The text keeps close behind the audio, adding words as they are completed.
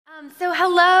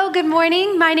Hello, good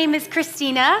morning. My name is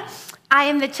Christina. I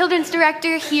am the children's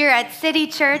director here at City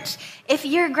Church. If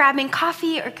you're grabbing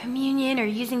coffee or communion or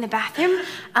using the bathroom,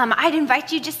 I'd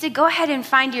invite you just to go ahead and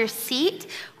find your seat.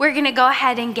 We're going to go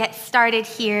ahead and get started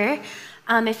here.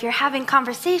 If you're having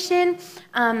conversation,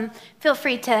 feel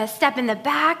free to step in the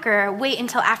back or wait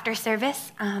until after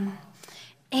service. I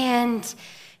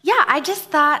just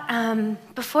thought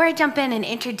before I jump in and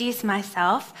introduce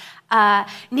myself,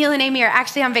 Neil and Amy are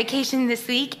actually on vacation this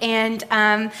week, and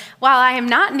while I am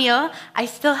not Neil, I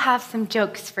still have some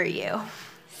jokes for you.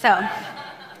 So,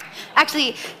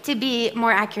 actually, to be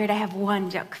more accurate, I have one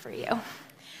joke for you.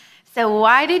 So,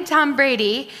 why did Tom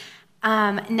Brady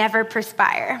never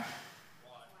perspire?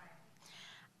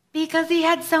 Because he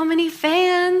had so many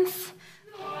fans.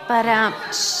 But,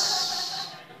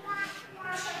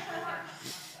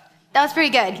 that was pretty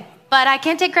good. But I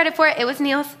can't take credit for it. It was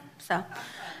Neil's, so.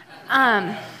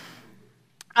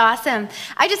 Awesome.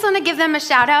 I just want to give them a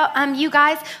shout out. You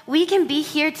guys, we can be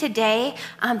here today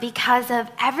because of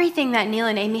everything that Neil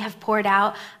and Amy have poured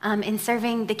out in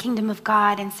serving the kingdom of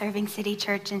God and serving City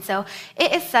Church. And so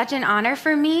it is such an honor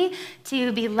for me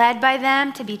to be led by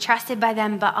them, to be trusted by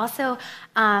them, but also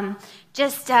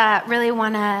really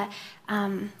want to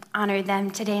honor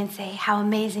them today and say how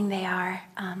amazing they are,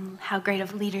 how great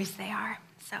of leaders they are.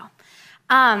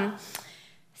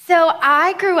 So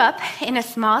I grew up in a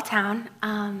small town,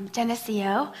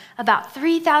 Geneseo, about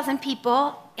 3,000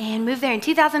 people, and moved there in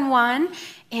 2001,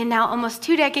 and now almost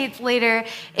 2 decades later,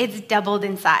 it's doubled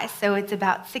in size, so it's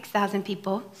about 6,000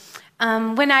 people.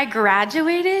 When I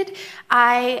graduated,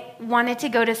 I wanted to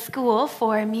go to school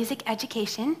for music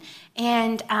education,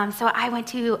 and so I went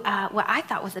to what I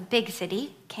thought was a big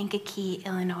city, Kankakee,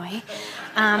 Illinois,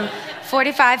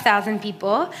 45,000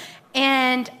 people,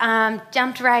 and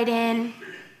jumped right in.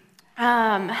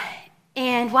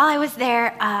 And while I was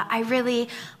there, I really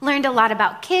learned a lot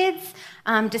about kids,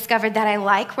 discovered that I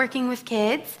like working with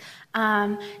kids,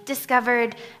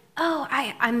 discovered,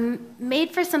 I'm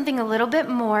made for something a little bit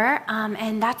more,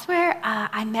 and that's where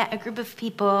I met a group of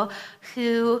people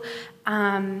who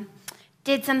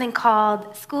did something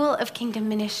called School of Kingdom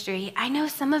Ministry. I know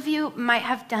some of you might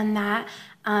have done that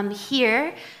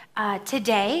here.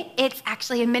 Today, it's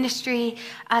actually a ministry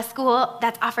school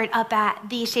that's offered up at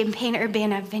the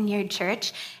Champaign-Urbana Vineyard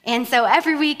Church. And so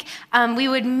every week, we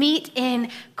would meet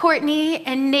in Courtney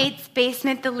and Nate's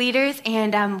basement, the leaders,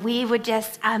 and we would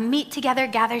just meet together,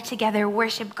 gather together,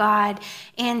 worship God,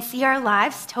 and see our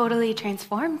lives totally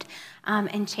transformed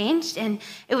and changed. And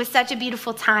it was such a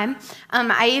beautiful time.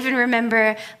 I even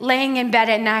remember laying in bed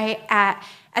at night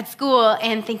at school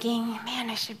and thinking, man,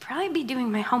 I should probably be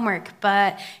doing my homework.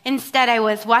 But instead, I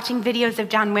was watching videos of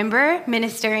John Wimber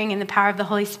ministering in the power of the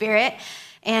Holy Spirit.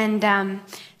 And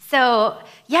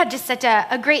just such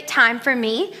a great time for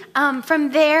me.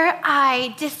 From there,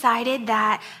 I decided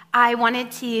that I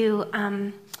wanted to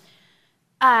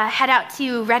head out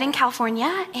to Redding,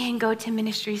 California, and go to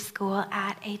ministry school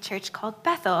at a church called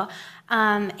Bethel.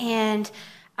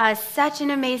 Such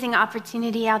an amazing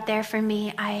opportunity out there for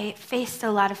me. I faced a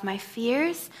lot of my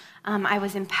fears. I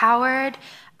was empowered.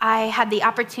 I had the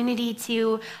opportunity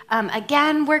to,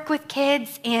 again, work with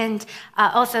kids and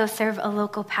also serve a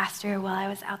local pastor while I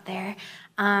was out there.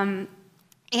 And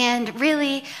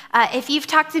really, if you've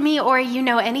talked to me or you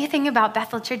know anything about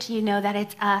Bethel Church, you know that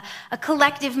it's a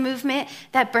collective movement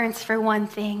that burns for one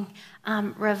thing,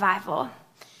 revival.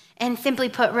 And simply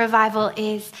put, revival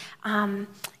is...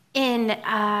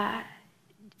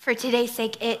 for today's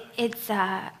sake, it's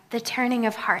the turning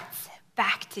of hearts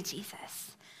back to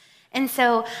Jesus. And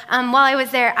so while I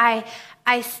was there,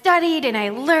 I studied and I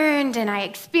learned and I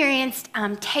experienced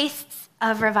tastes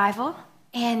of revival.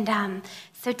 And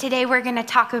so today we're going to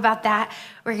talk about that.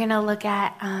 We're going to look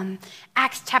at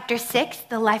Acts chapter 6,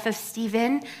 the life of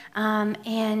Stephen.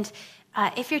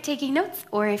 If you're taking notes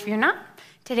or if you're not,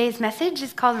 today's message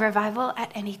is called Revival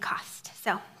at Any Cost.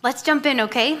 So let's jump in,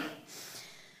 okay?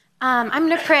 I'm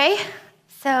going to pray.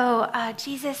 So,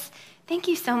 Jesus, thank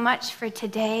you so much for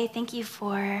today. Thank you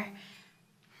for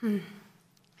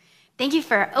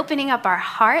opening up our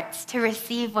hearts to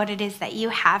receive what it is that you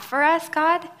have for us,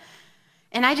 God.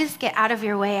 And I just get out of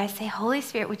your way. I say, Holy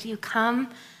Spirit, would you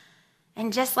come?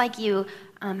 And just like you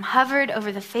hovered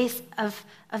over the face of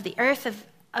the earth,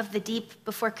 of the deep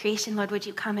before creation, Lord, would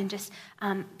you come and just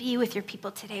be with your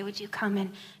people today? Would you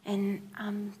come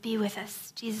and be with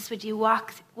us? Jesus, would you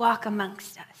walk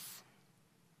amongst us?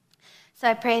 So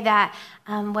I pray that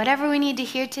whatever we need to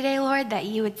hear today, Lord, that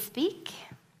you would speak.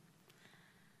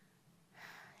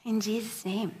 In Jesus'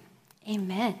 name,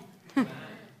 amen.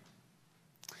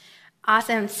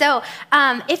 Awesome. So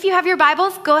if you have your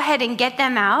Bibles, go ahead and get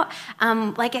them out.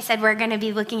 Like I said, we're going to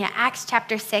be looking at Acts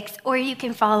chapter 6, or you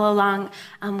can follow along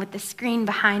with the screen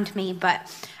behind me. But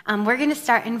we're going to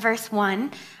start in verse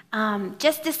 1.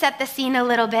 Just to set the scene a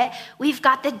little bit, we've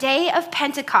got the day of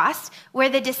Pentecost, where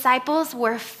the disciples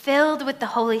were filled with the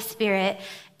Holy Spirit.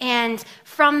 And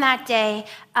from that day,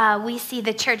 we see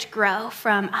the church grow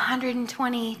from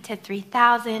 120 to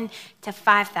 3,000 to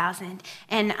 5,000.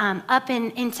 And up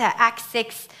into Acts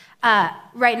 6,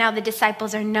 right now the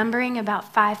disciples are numbering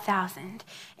about 5,000.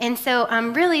 And so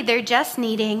really they're just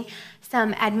needing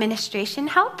some administration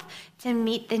help to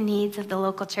meet the needs of the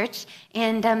local church.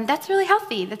 And that's really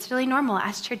healthy. That's really normal.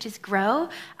 As churches grow,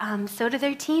 so do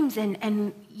their teams.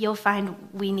 And you'll find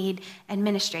we need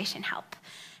administration help.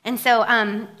 And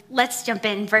so let's jump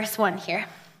in, verse 1 here.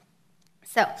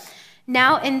 So,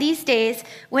 now in these days,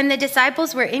 when the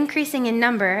disciples were increasing in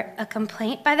number, a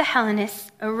complaint by the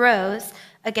Hellenists arose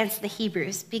against the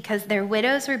Hebrews because their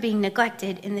widows were being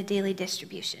neglected in the daily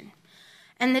distribution.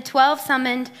 And the 12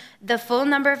 summoned the full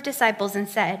number of disciples and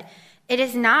said, "It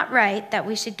is not right that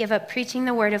we should give up preaching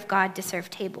the word of God to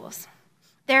serve tables.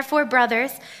 Therefore,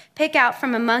 brothers, pick out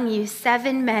from among you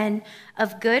 7 men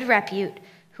of good repute,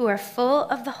 who are full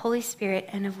of the Holy Spirit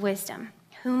and of wisdom,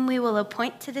 whom we will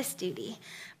appoint to this duty.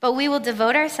 But we will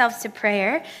devote ourselves to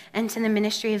prayer and to the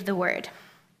ministry of the word."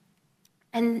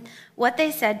 And what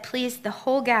they said pleased the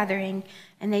whole gathering,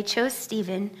 and they chose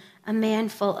Stephen, a man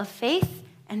full of faith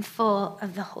and full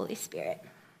of the Holy Spirit.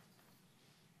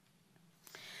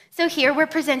 So here we're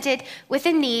presented with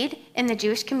a need in the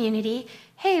Jewish community.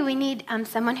 Hey, we need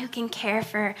someone who can care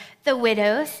for the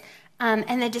widows.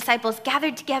 And the disciples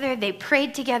gathered together, they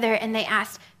prayed together, and they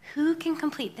asked, who can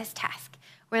complete this task?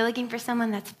 We're looking for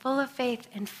someone that's full of faith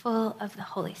and full of the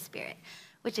Holy Spirit,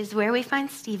 which is where we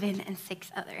find Stephen and 6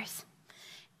 others.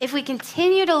 If we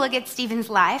continue to look at Stephen's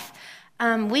life,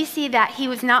 we see that he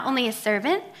was not only a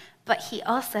servant, but he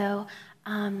also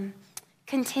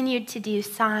continued to do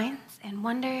signs and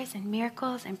wonders and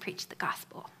miracles and preach the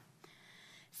gospel.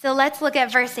 So let's look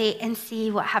at verse 8 and see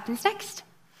what happens next.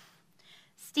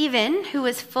 Stephen, who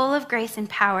was full of grace and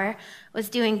power, was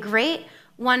doing great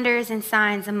wonders and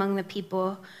signs among the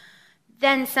people.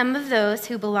 Then some of those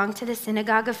who belonged to the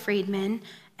synagogue of freedmen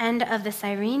and of the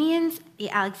Cyrenians, the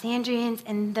Alexandrians,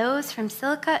 and those from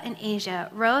Cilicia and Asia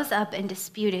rose up and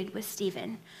disputed with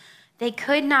Stephen. They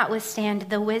could not withstand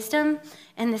the wisdom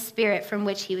and the spirit from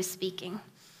which he was speaking.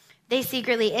 They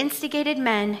secretly instigated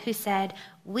men who said,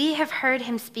 "We have heard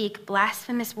him speak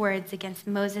blasphemous words against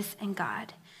Moses and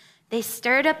God." They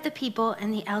stirred up the people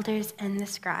and the elders and the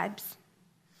scribes.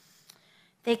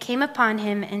 They came upon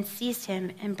him and seized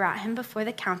him and brought him before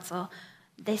the council.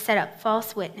 They set up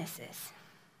false witnesses.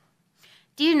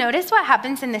 Do you notice what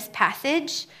happens in this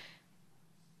passage?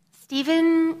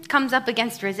 Stephen comes up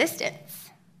against resistance.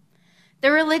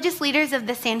 The religious leaders of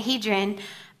the Sanhedrin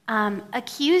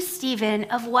accused Stephen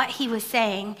of what he was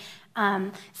saying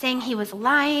he was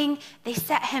lying. They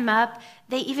set him up.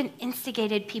 They even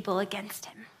instigated people against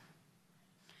him.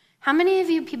 How many of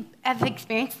you have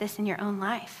experienced this in your own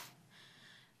life?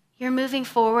 You're moving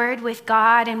forward with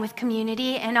God and with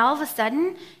community, and all of a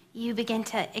sudden, you begin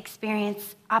to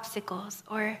experience obstacles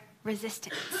or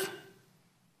resistance.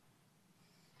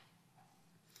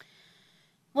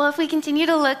 Well, if we continue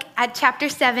to look at chapter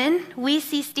 7, we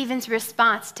see Stephen's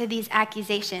response to these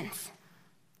accusations.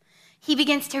 He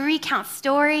begins to recount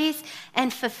stories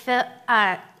and fulfilled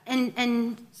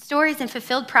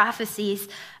prophecies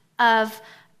of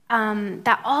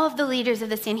that all of the leaders of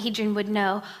the Sanhedrin would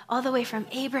know, all the way from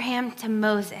Abraham to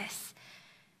Moses,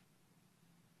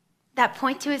 that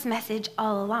point to his message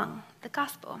all along, the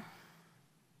gospel.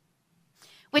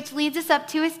 Which leads us up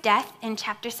to his death in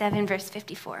chapter 7, verse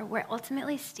 54, where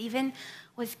ultimately Stephen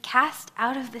was cast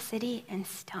out of the city and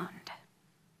stoned.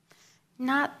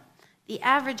 Not the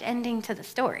average ending to the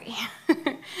story.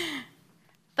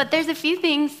 But there's a few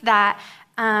things that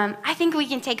I think we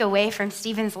can take away from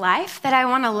Stephen's life that I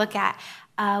want to look at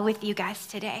with you guys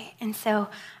today. And so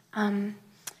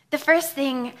the first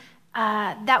thing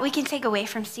that we can take away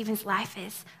from Stephen's life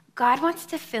is God wants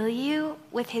to fill you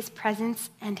with his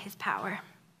presence and his power.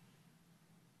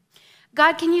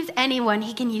 God can use anyone.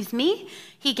 He can use me.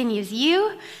 He can use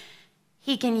you.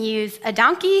 He can use a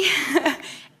donkey.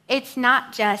 It's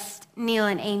not just Neil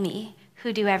and Amy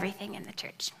who do everything in the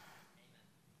church.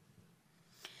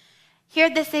 Here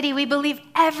at the city, we believe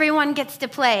everyone gets to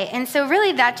play. And so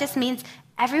really that just means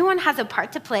everyone has a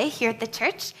part to play here at the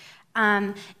church,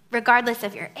 regardless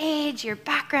of your age, your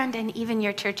background, and even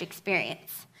your church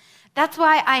experience. That's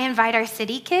why I invite our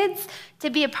city kids to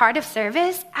be a part of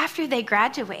service after they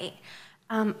graduate.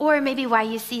 or maybe why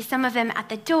you see some of them at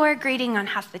the door greeting on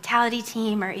hospitality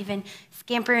team, or even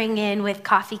scampering in with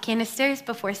coffee canisters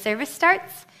before service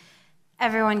starts.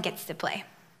 Everyone gets to play.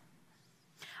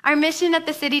 Our mission at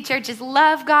the City Church is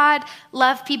love God,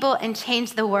 love people, and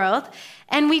change the world.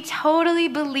 And we totally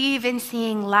believe in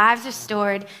seeing lives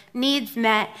restored, needs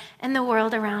met, and the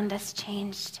world around us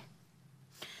changed.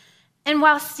 And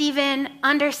while Stephen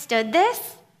understood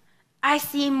this, I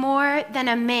see more than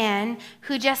a man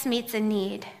who just meets a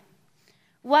need.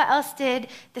 What else did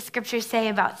the scripture say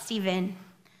about Stephen?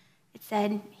 It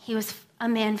said he was a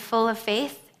man full of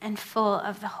faith and full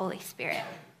of the Holy Spirit.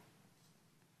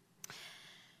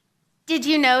 Did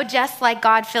you know, just like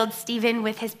God filled Stephen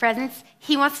with his presence,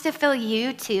 he wants to fill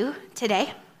you too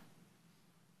today?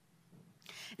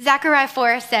 Zechariah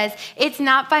 4 says, "It's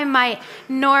not by might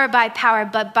nor by power,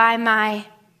 but by my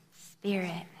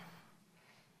Spirit."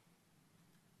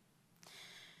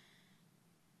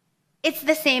 It's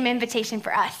the same invitation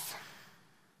for us.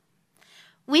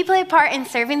 We play a part in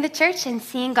serving the church and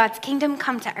seeing God's kingdom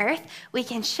come to earth. We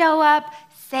can show up,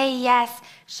 say yes,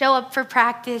 show up for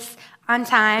practice on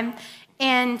time,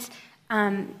 and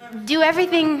do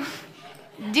everything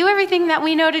that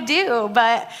we know to do.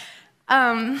 But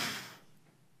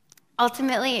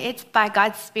ultimately, it's by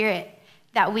God's Spirit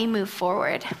that we move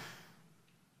forward.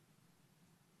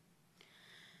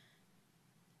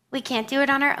 We can't do it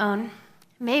on our own.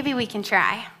 Maybe we can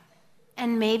try.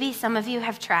 And maybe some of you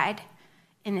have tried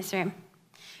in this room.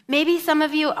 Maybe some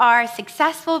of you are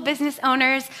successful business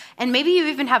owners, and maybe you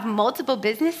even have multiple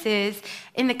businesses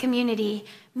in the community.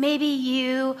 Maybe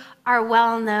you are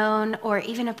well known or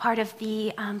even a part of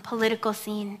the political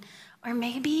scene. Or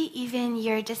maybe even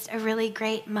you're just a really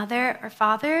great mother or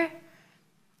father.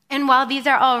 And while these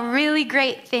are all really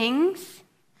great things,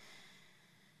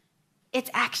 it's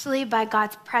actually by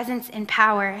God's presence and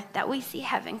power that we see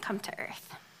heaven come to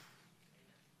earth.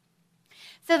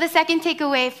 So the second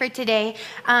takeaway for today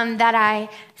that I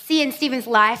see in Stephen's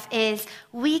life is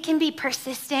we can be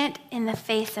persistent in the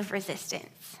face of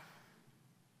resistance.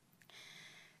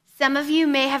 Some of you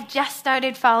may have just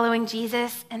started following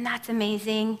Jesus, and that's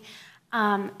amazing.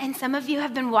 And some of you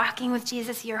have been walking with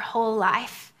Jesus your whole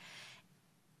life.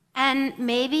 And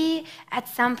maybe at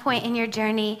some point in your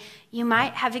journey, you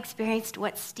might have experienced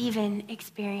what Stephen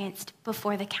experienced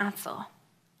before the council: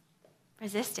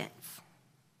 resistance.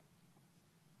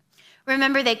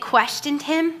 Remember, they questioned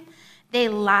him, they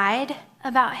lied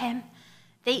about him,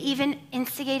 they even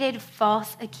instigated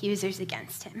false accusers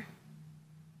against him.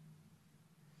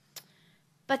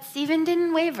 But Stephen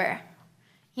didn't waver.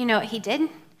 You know what he did?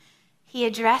 He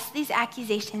addressed these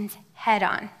accusations head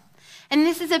on. And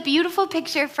this is a beautiful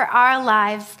picture for our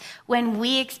lives when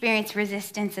we experience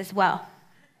resistance as well.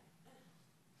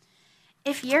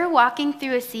 If you're walking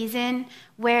through a season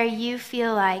where you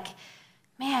feel like,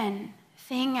 man,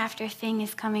 thing after thing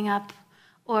is coming up,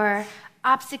 or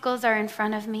obstacles are in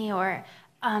front of me, or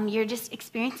you're just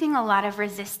experiencing a lot of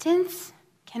resistance,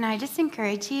 can I just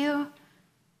encourage you?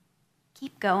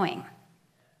 Keep going.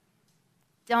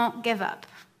 Don't give up.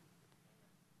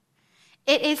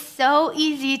 It is so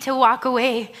easy to walk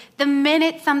away the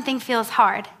minute something feels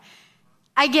hard.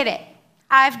 I get it.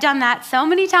 I've done that so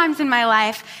many times in my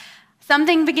life.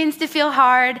 Something begins to feel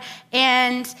hard,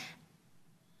 and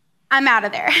I'm out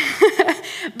of there.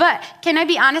 But can I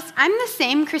be honest? I'm the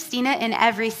same Christina in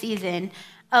every season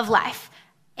of life.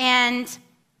 And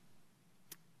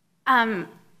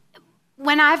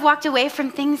when I've walked away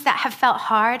from things that have felt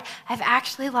hard, I've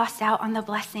actually lost out on the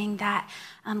blessing that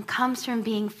comes from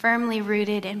being firmly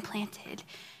rooted and planted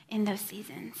in those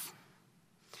seasons.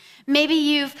 Maybe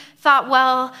you've thought,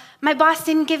 well, my boss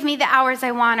didn't give me the hours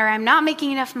I want, or I'm not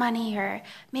making enough money, or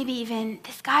maybe even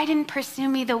this guy didn't pursue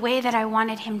me the way that I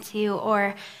wanted him to,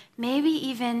 or maybe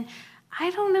even,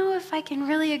 I don't know if I can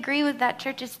really agree with that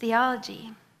church's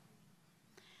theology.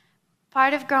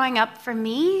 Part of growing up for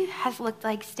me has looked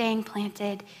like staying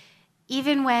planted,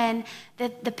 even when the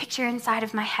picture inside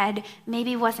of my head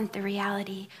maybe wasn't the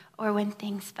reality, or when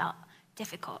things felt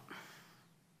difficult.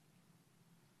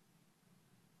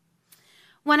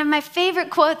 One of my favorite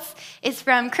quotes is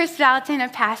from Chris Valentin, a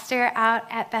pastor out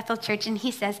at Bethel Church, and he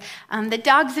says, "The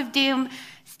dogs of doom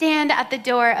stand at the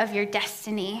door of your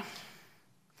destiny."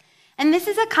 And this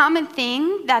is a common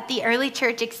thing that the early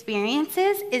church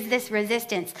experiences, is this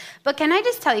resistance. But can I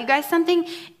just tell you guys something?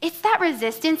 It's that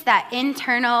resistance, that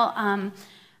internal,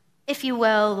 if you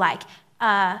will, like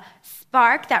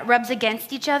spark that rubs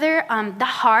against each other, the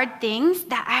hard things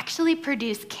that actually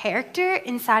produce character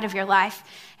inside of your life.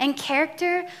 And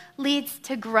character leads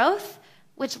to growth,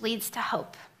 which leads to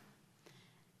hope.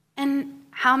 And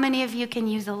How many of you can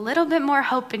use a little bit more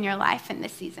hope in your life in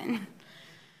this season?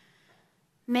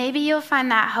 Maybe you'll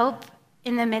find that hope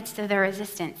in the midst of the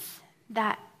resistance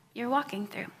that you're walking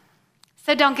through.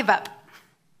 So don't give up.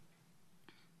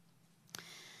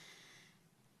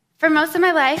 For most of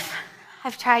my life,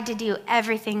 I've tried to do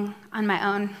everything on my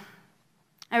own.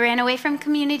 I ran away from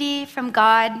community, from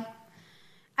God.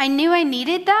 I knew I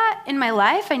needed that in my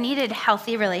life. I needed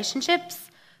healthy relationships,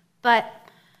 but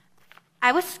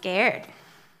I was scared.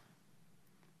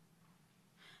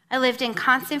 I lived in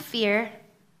constant fear.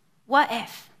 What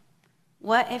if?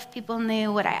 What if people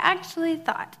knew what I actually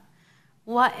thought?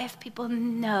 What if people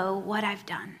know what I've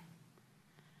done?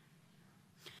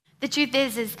 The truth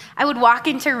is I would walk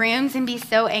into rooms and be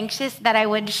so anxious that I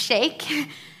would shake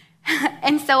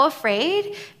and so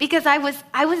afraid because I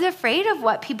was afraid of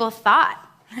what people thought.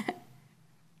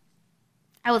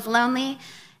 I was lonely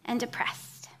and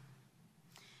depressed.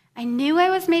 I knew I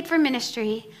was made for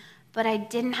ministry, but I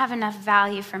didn't have enough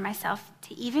value for myself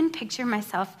to even picture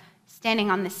myself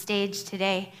standing on the stage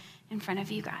today in front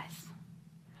of you guys.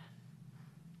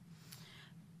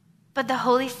 But the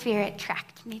Holy Spirit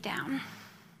tracked me down.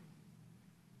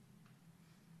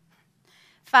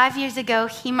 5 years ago,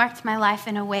 he marked my life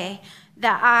in a way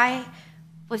that I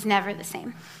was never the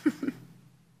same.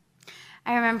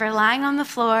 I remember lying on the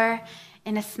floor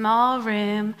in a small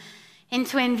room in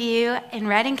Twin View in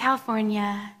Redding,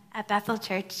 California at Bethel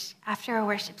Church after a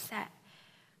worship set,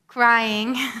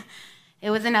 crying. It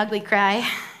was an ugly cry,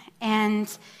 and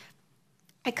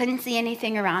I couldn't see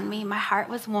anything around me. My heart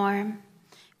was warm.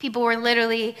 People were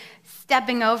literally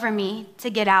stepping over me to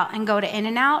get out and go to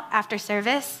In-N-Out after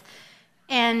service.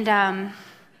 And I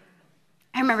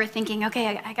remember thinking,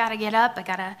 okay, I gotta get up.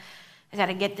 I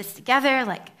gotta get this together.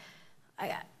 Like,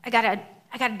 I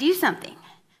gotta do something.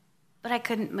 But I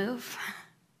couldn't move.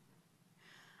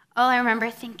 All I remember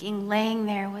thinking, laying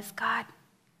there, was, God,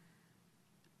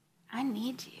 I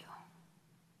need you.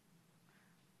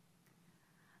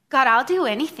 God, I'll do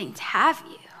anything to have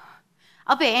you.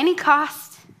 I'll pay any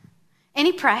cost,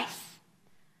 any price.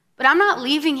 But I'm not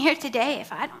leaving here today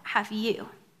if I don't have you.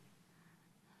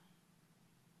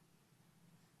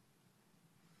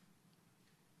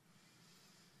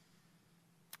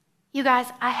 You guys,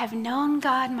 I have known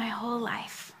God my whole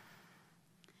life.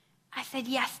 I said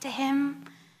yes to him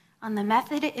in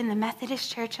the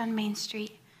Methodist Church on Main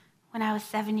Street when I was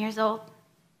 7 years old.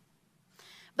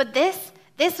 But this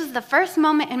was the first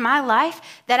moment in my life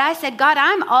that I said, God,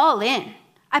 I'm all in.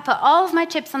 I put all of my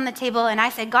chips on the table and I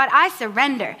said, God, I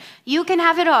surrender. You can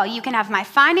have it all. You can have my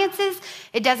finances.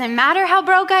 It doesn't matter how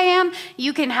broke I am.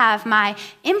 You can have my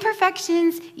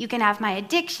imperfections. You can have my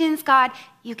addictions, God.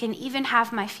 You can even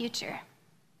have my future.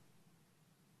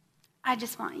 I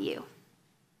just want you.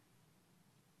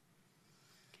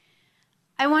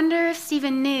 I wonder if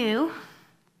Stephen knew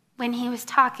when he was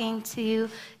talking to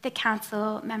the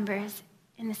council members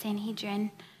in the Sanhedrin,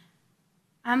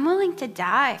 I'm willing to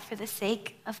die for the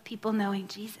sake of people knowing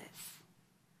Jesus.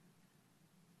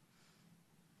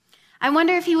 I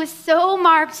wonder if he was so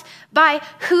marked by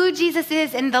who Jesus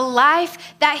is and the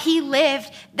life that he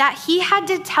lived that he had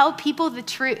to tell people the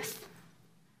truth.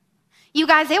 You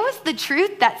guys, it was the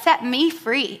truth that set me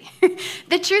free.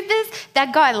 The truth is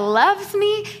that God loves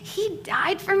me. He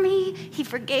died for me. He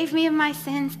forgave me of my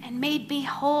sins and made me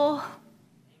whole.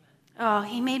 Oh,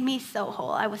 he made me so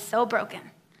whole. I was so broken.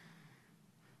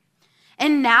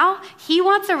 And now he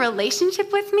wants a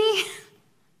relationship with me.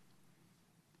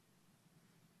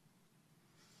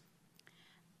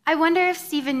 I wonder if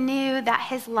Stephen knew that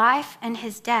his life and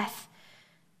his death,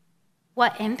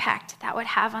 what impact that would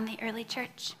have on the early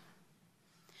church.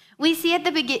 We see at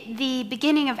the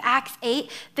beginning of Acts 8,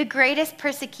 the greatest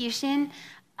persecution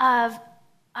of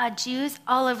Jews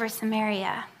all over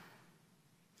Samaria.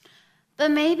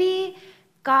 But maybe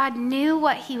God knew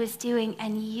what he was doing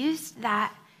and used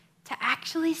that to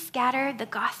actually scatter the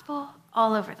gospel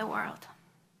all over the world.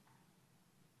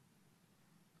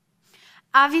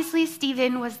 Obviously,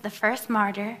 Stephen was the first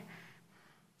martyr,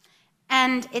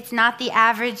 and it's not the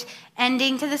average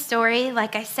ending to the story,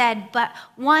 like I said, but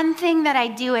one thing that I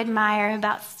do admire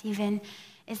about Stephen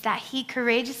is that he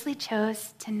courageously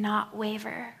chose to not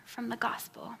waver from the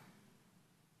gospel.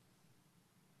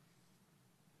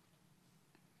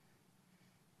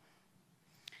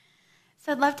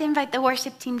 So I'd love to invite the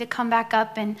worship team to come back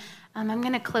up, and I'm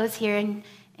going to close here in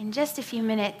just a few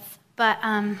minutes. But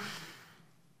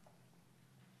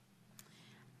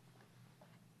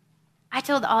I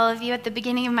told all of you at the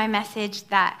beginning of my message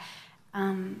that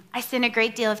I spent a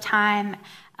great deal of time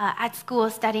at school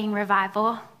studying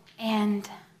revival, and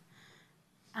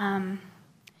while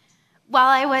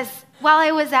I was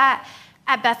at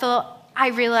at Bethel, I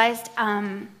realized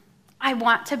I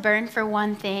want to burn for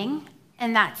one thing,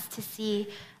 and that's to see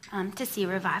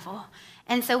revival.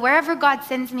 And so wherever God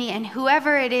sends me and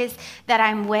whoever it is that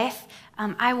I'm with,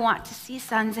 I want to see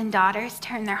sons and daughters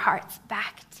turn their hearts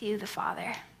back to the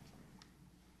Father.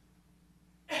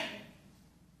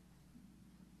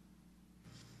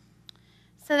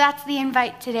 So that's the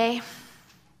invite today.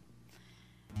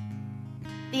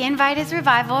 The invite is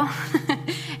revival,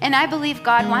 and I believe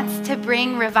God wants to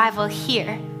bring revival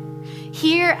here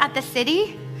at the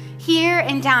city, here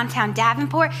in downtown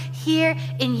Davenport, here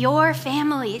in your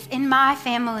families, in my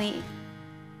family.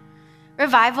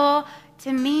 Revival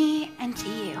to me and to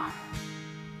you.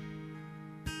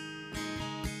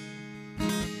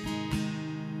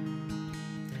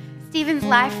 Stephen's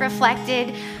life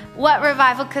reflected what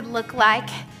revival could look like.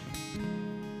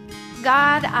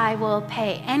 God, I will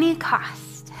pay any cost.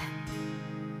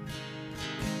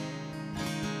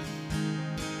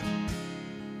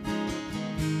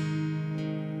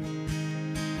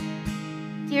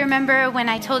 Do you remember when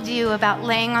I told you about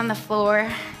laying on the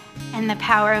floor and the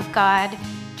power of God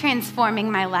transforming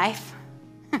my life?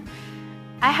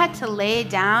 I had to lay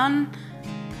down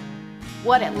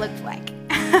what it looked like.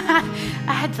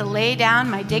 I had to lay down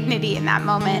my dignity in that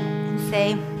moment and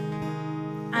say,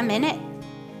 I'm in it.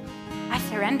 I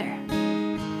surrender.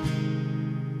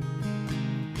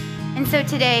 And so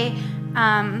today,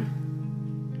 I'd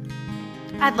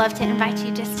love to invite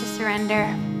you just to surrender.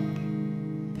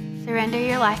 Surrender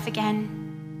your life again.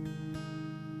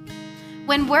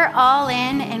 When we're all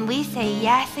in and we say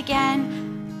yes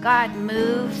again, God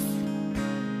moves.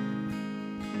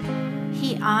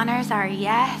 He honors our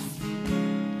yes,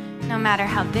 no matter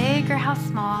how big or how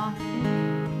small.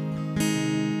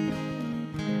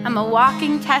 I'm a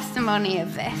walking testimony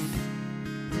of this.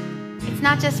 It's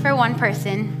not just for one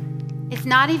person. It's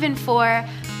not even for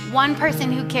one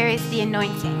person who carries the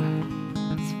anointing.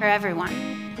 It's for everyone.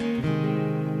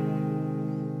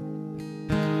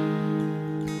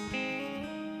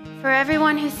 For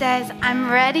everyone who says,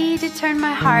 I'm ready to turn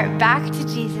my heart back to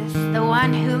Jesus, the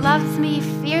one who loves me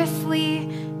fiercely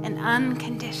and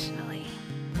unconditionally.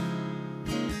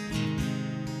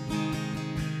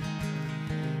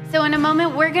 So in a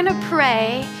moment, we're going to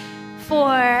pray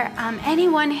for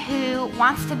anyone who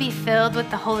wants to be filled with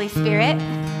the Holy Spirit.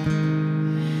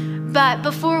 But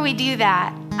before we do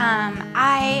that,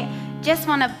 I just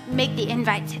want to make the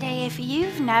invite today. If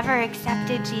you've never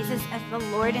accepted Jesus as the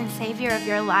Lord and Savior of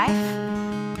your life,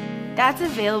 that's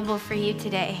available for you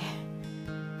today.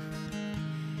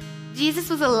 Jesus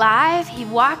was alive. He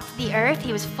walked the earth.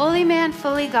 He was fully man,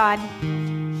 fully God.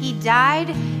 He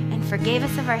died and forgave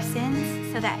us of our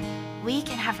sins so that we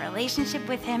can have a relationship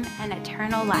with him and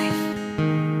eternal life.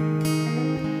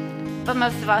 But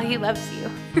most of all, he loves you.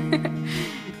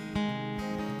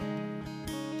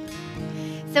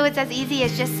 So it's as easy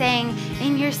as just saying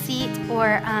in your seat,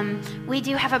 or we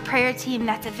do have a prayer team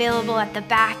that's available at the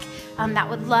back that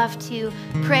would love to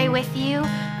pray with you.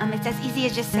 It's as easy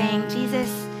as just saying,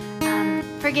 Jesus,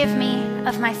 forgive me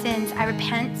of my sins. I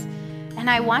repent, and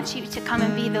I want you to come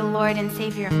and be the Lord and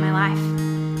Savior of my life.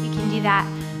 You can do that.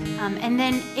 And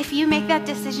then if you make that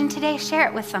decision today, share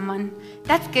it with someone.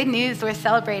 That's good news. We're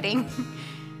celebrating.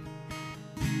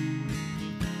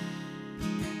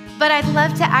 But I'd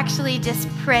love to actually just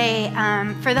pray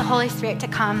for the Holy Spirit to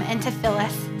come and to fill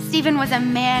us. Stephen was a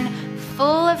man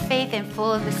full of faith and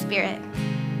full of the Spirit.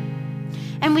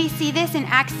 And we see this in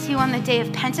Acts 2 on the day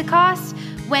of Pentecost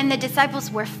when the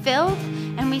disciples were filled,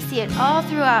 and we see it all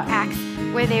throughout Acts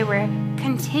where they were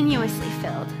continuously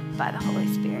filled by the Holy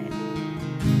Spirit.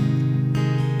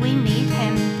 We need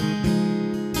him.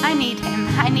 I need him.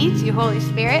 I need you, Holy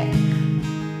Spirit.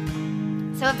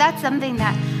 So if that's something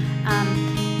that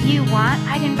you want,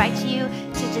 I'd invite you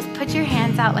to just put your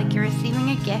hands out like you're receiving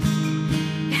a gift.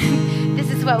 This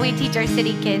is what we teach our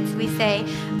city kids. We say,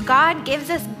 God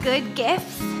gives us good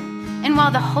gifts, and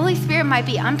while the Holy Spirit might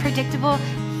be unpredictable,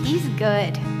 he's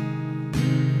good.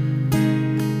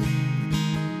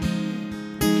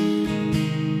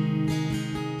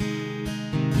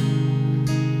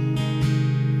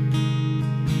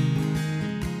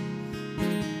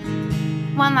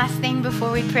 One last thing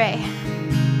before we pray.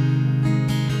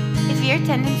 If your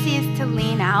tendency is to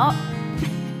lean out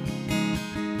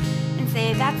and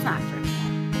say, that's not for me,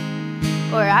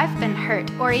 or I've been hurt,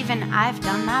 or even I've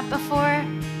done that before,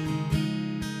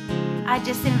 I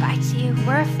just invite you.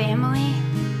 We're a family,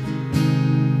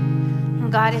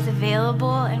 and God is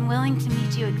available and willing to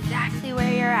meet you exactly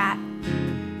where you're at.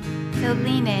 So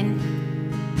lean in.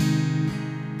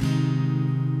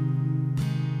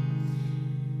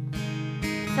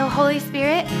 So Holy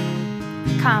Spirit,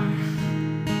 come.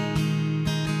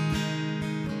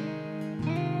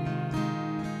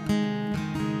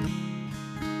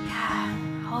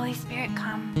 Holy Spirit,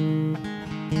 come.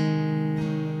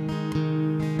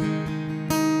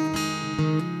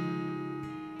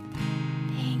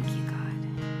 Thank you, God.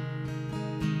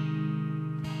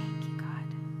 Thank you, God.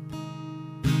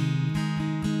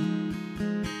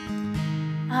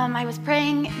 I was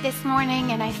praying this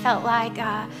morning, and I felt like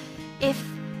if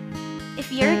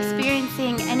you're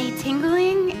experiencing any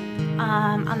tingling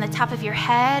on the top of your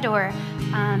head or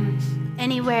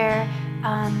anywhere,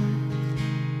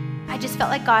 I just felt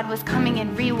like God was coming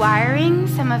and rewiring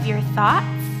some of your thoughts.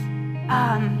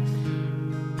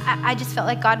 I just felt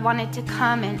like God wanted to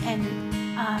come and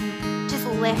just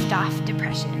lift off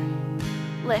depression,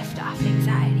 lift off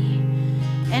anxiety.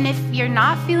 And if you're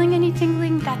not feeling any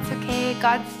tingling, that's okay.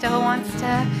 God still wants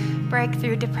to break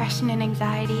through depression and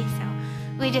anxiety. So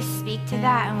we just speak to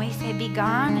that and we say, be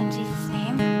gone in Jesus'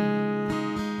 name.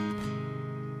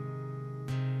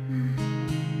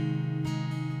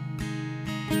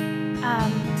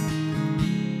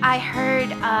 I heard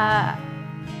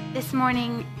this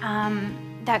morning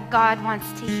that God wants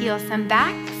to heal some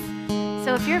backs.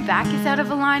 So if your back is out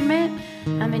of alignment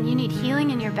and you need healing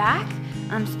in your back,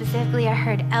 specifically I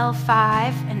heard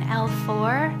L5 and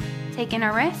L4 taking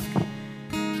a risk.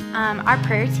 Our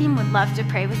prayer team would love to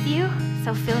pray with you,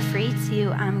 so feel free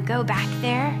to go back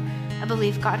there. I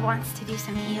believe God wants to do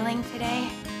some healing today.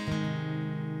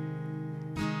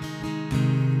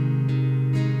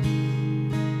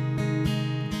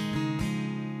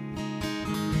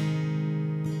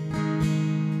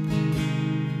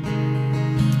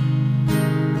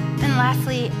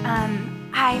 Lastly,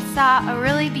 I saw a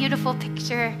really beautiful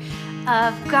picture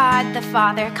of God the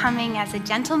Father coming as a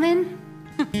gentleman.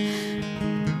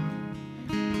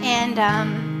 And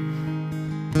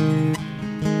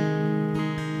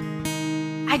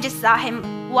I just saw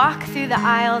him walk through the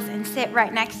aisles and sit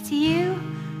right next to you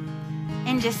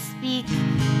and just speak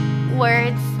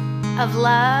words of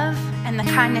love and the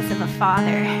kindness of a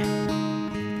father. It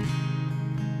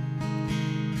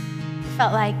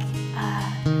felt like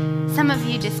some of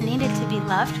you just needed to be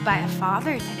loved by a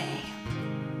father today.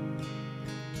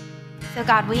 So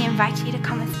God, we invite you to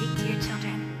come and speak to your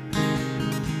children.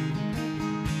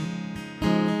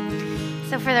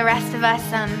 So for the rest of us,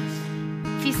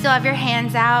 if you still have your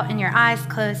hands out and your eyes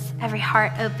closed, every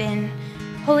heart open,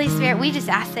 Holy Spirit, we just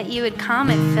ask that you would come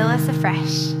and fill us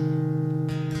afresh.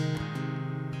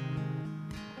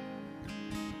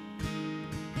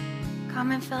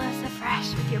 Come and fill us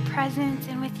afresh with your presence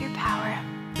and with your power.